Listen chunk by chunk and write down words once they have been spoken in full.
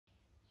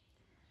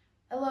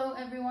Hello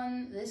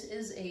everyone, this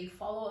is a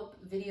follow-up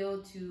video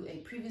to a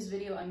previous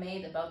video I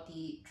made about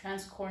the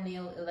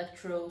transcorneal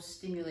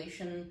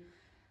electrostimulation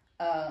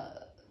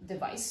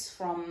device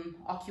from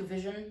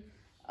Okuvision.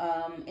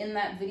 In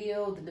that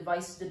video, the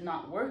device did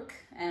not work,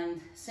 and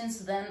since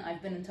then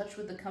I've been in touch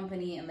with the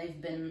company and they've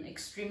been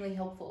extremely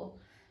helpful,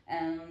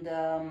 and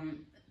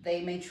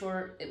they made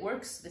sure it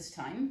works this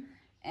time,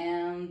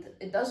 and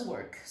it does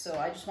work. So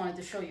I just wanted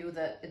to show you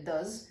that it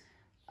does.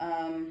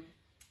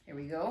 Here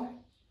we go.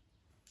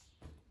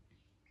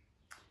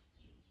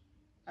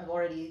 I've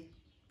already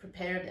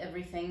prepared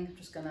everything. I'm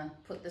just gonna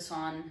put this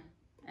on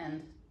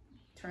and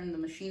turn the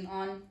machine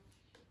on.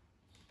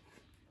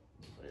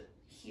 Put it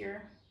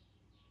here.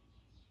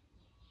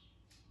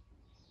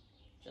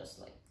 Just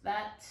like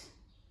that.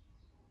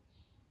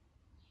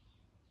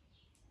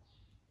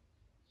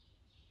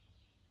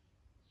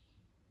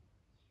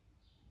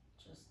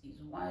 Just these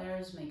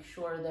wires, make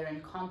sure they're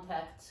in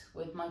contact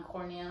with my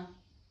cornea.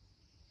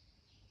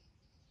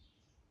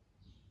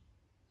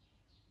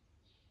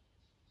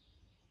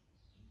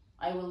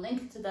 I will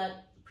link to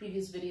that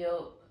previous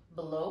video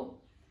below.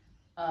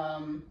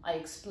 I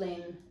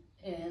explain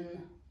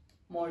in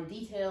more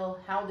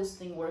detail how this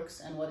thing works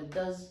and what it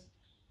does.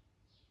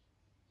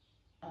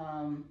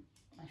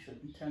 I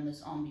should turn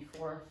this on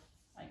before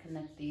I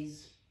connect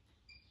these.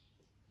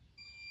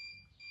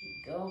 Here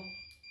we go.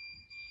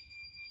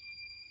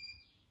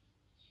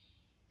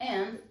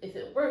 And if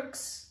it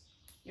works,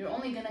 you're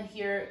only gonna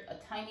hear a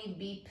tiny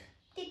beep,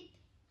 tick,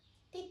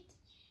 tick,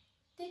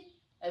 tick,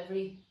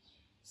 every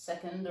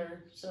second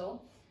or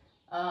so.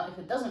 If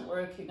it doesn't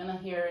work, you're gonna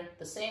hear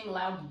the same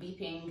loud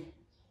beeping,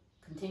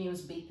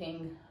 continuous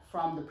beeping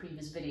from the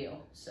previous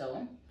video.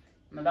 So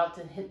I'm about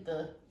to hit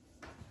the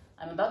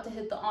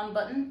on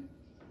button.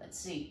 Let's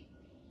see.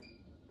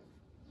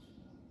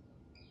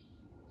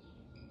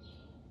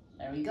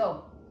 There we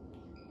go.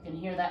 You can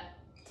hear that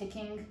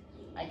ticking.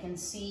 I can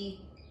see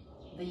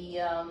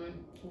the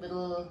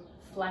little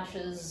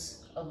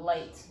flashes of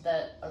light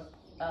that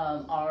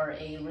are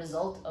a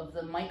result of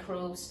the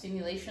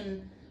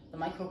microstimulation, the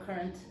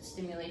microcurrent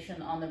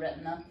stimulation on the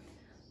retina.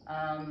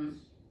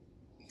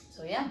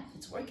 So yeah,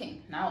 it's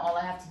working. Now all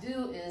I have to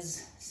do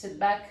is sit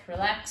back,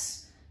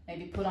 relax,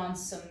 maybe put on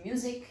some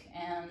music,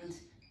 and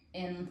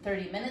in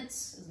 30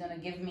 minutes it's gonna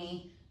give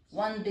me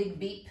one big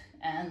beep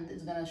and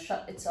it's gonna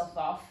shut itself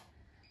off,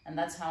 and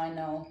that's how I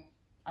know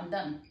I'm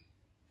done.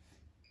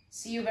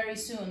 See you very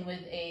soon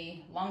with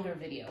a longer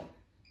video.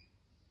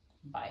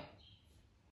 Bye.